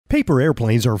Paper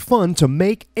airplanes are fun to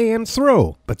make and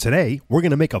throw, but today we're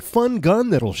going to make a fun gun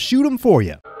that'll shoot them for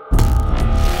you.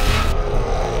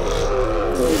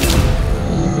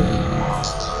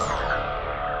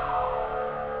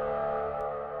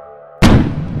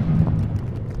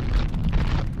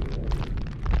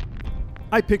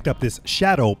 I picked up this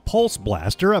Shadow Pulse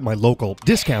Blaster at my local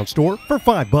discount store for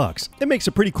 $5. It makes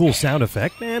a pretty cool sound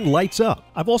effect and lights up.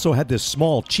 I've also had this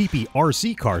small cheapy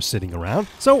RC car sitting around,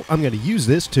 so I'm going to use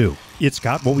this too. It's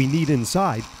got what we need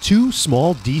inside, 2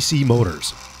 small DC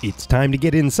motors. It's time to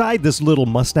get inside this little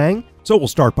Mustang, so we'll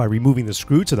start by removing the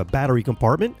screw to the battery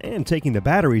compartment and taking the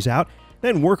batteries out,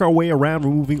 then work our way around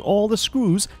removing all the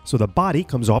screws so the body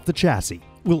comes off the chassis.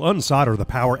 We'll unsolder the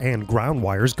power and ground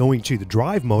wires going to the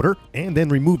drive motor and then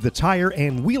remove the tire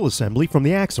and wheel assembly from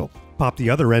the axle. Pop the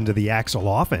other end of the axle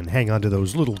off and hang onto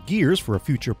those little gears for a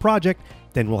future project.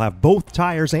 Then we'll have both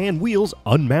tires and wheels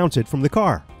unmounted from the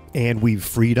car. And we've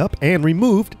freed up and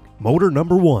removed motor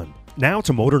number 1. Now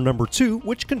to motor number 2,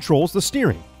 which controls the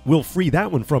steering. We'll free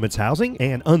that one from its housing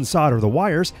and unsolder the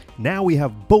wires. Now we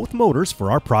have both motors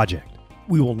for our project.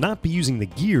 We will not be using the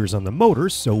gears on the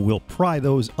motors, so we'll pry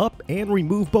those up and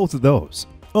remove both of those.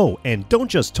 Oh, and don't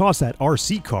just toss that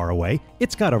RC car away.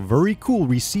 It's got a very cool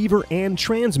receiver and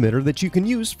transmitter that you can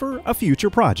use for a future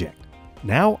project.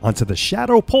 Now onto the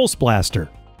Shadow Pulse Blaster.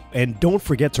 And don't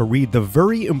forget to read the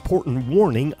very important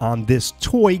warning on this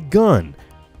toy gun.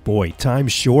 Boy,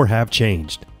 times sure have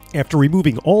changed. After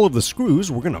removing all of the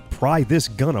screws, we're going to pry this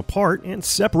gun apart and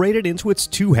separate it into its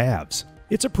 2 halves.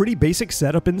 It's a pretty basic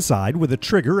setup inside with a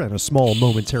trigger and a small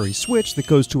momentary switch that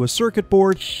goes to a circuit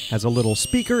board, has a little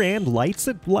speaker and lights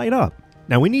that light up.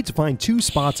 Now we need to find 2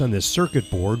 spots on this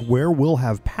circuit board where we'll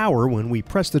have power when we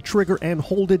press the trigger and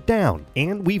hold it down,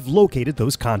 and we've located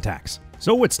those contacts.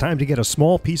 So it's time to get a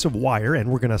small piece of wire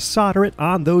and we're going to solder it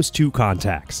on those 2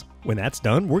 contacts. When that's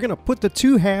done, we're going to put the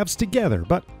 2 halves together,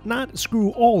 but not screw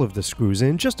all of the screws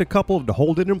in, just a couple to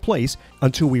hold it in place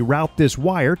until we route this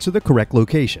wire to the correct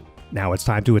location. Now it's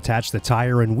time to attach the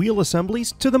tire and wheel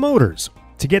assemblies to the motors.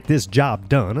 To get this job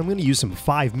done, I'm going to use some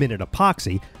 5-minute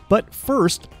epoxy, but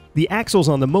first, the axles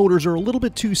on the motors are a little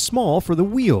bit too small for the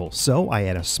wheel, so I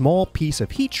add a small piece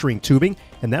of heat shrink tubing,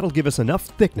 and that'll give us enough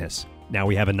thickness. Now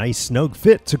we have a nice snug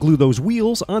fit to glue those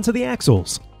wheels onto the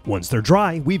axles. Once they're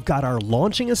dry, we've got our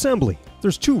launching assembly.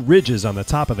 There's 2 ridges on the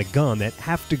top of the gun that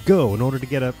have to go in order to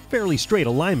get a fairly straight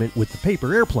alignment with the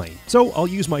paper airplane, so I'll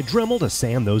use my Dremel to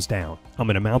sand those down. I'm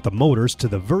going to mount the motors to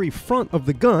the very front of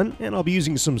the gun, and I'll be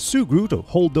using some Sugru to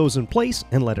hold those in place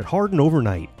and let it harden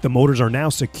overnight. The motors are now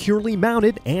securely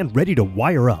mounted and ready to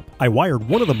wire up. I wired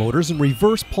one of the motors in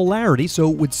reverse polarity so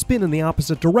it would spin in the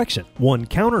opposite direction, one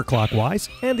counterclockwise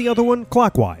and the other one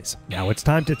clockwise. Now it's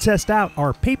time to test out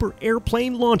our paper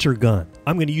airplane launcher gun.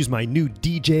 I'm going to use my new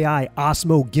DJI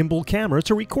OSMO gimbal camera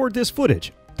to record this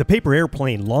footage. The paper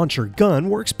airplane launcher gun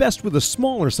works best with a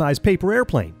smaller size paper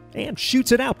airplane and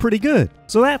shoots it out pretty good.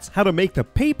 So that's how to make the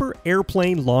paper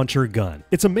airplane launcher gun.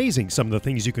 It's amazing some of the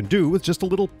things you can do with just a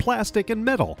little plastic and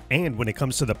metal. And when it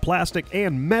comes to the plastic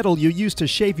and metal you use to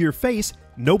shave your face,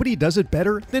 nobody does it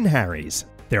better than Harry's.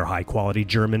 Their high-quality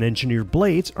German-engineered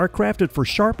blades are crafted for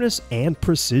sharpness and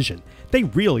precision. They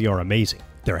really are amazing.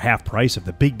 They're half price of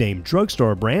the big-name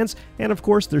drugstore brands, and of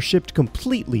course they're shipped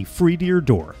completely free to your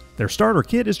door. Their starter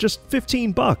kit is just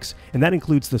 $15, and that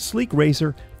includes the sleek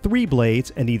razor, 3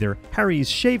 blades, and either Harry's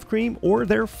shave cream or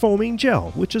their foaming gel,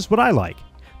 which is what I like.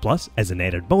 Plus, as an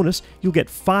added bonus, you'll get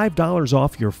 $5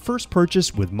 off your first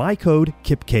purchase with my code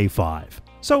kipkay5.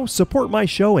 So support my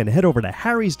show and head over to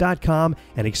harrys.com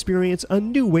and experience a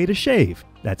new way to shave.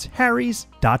 That's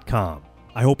harrys.com.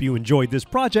 I hope you enjoyed this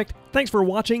project. Thanks for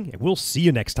watching, and we'll see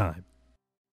you next time.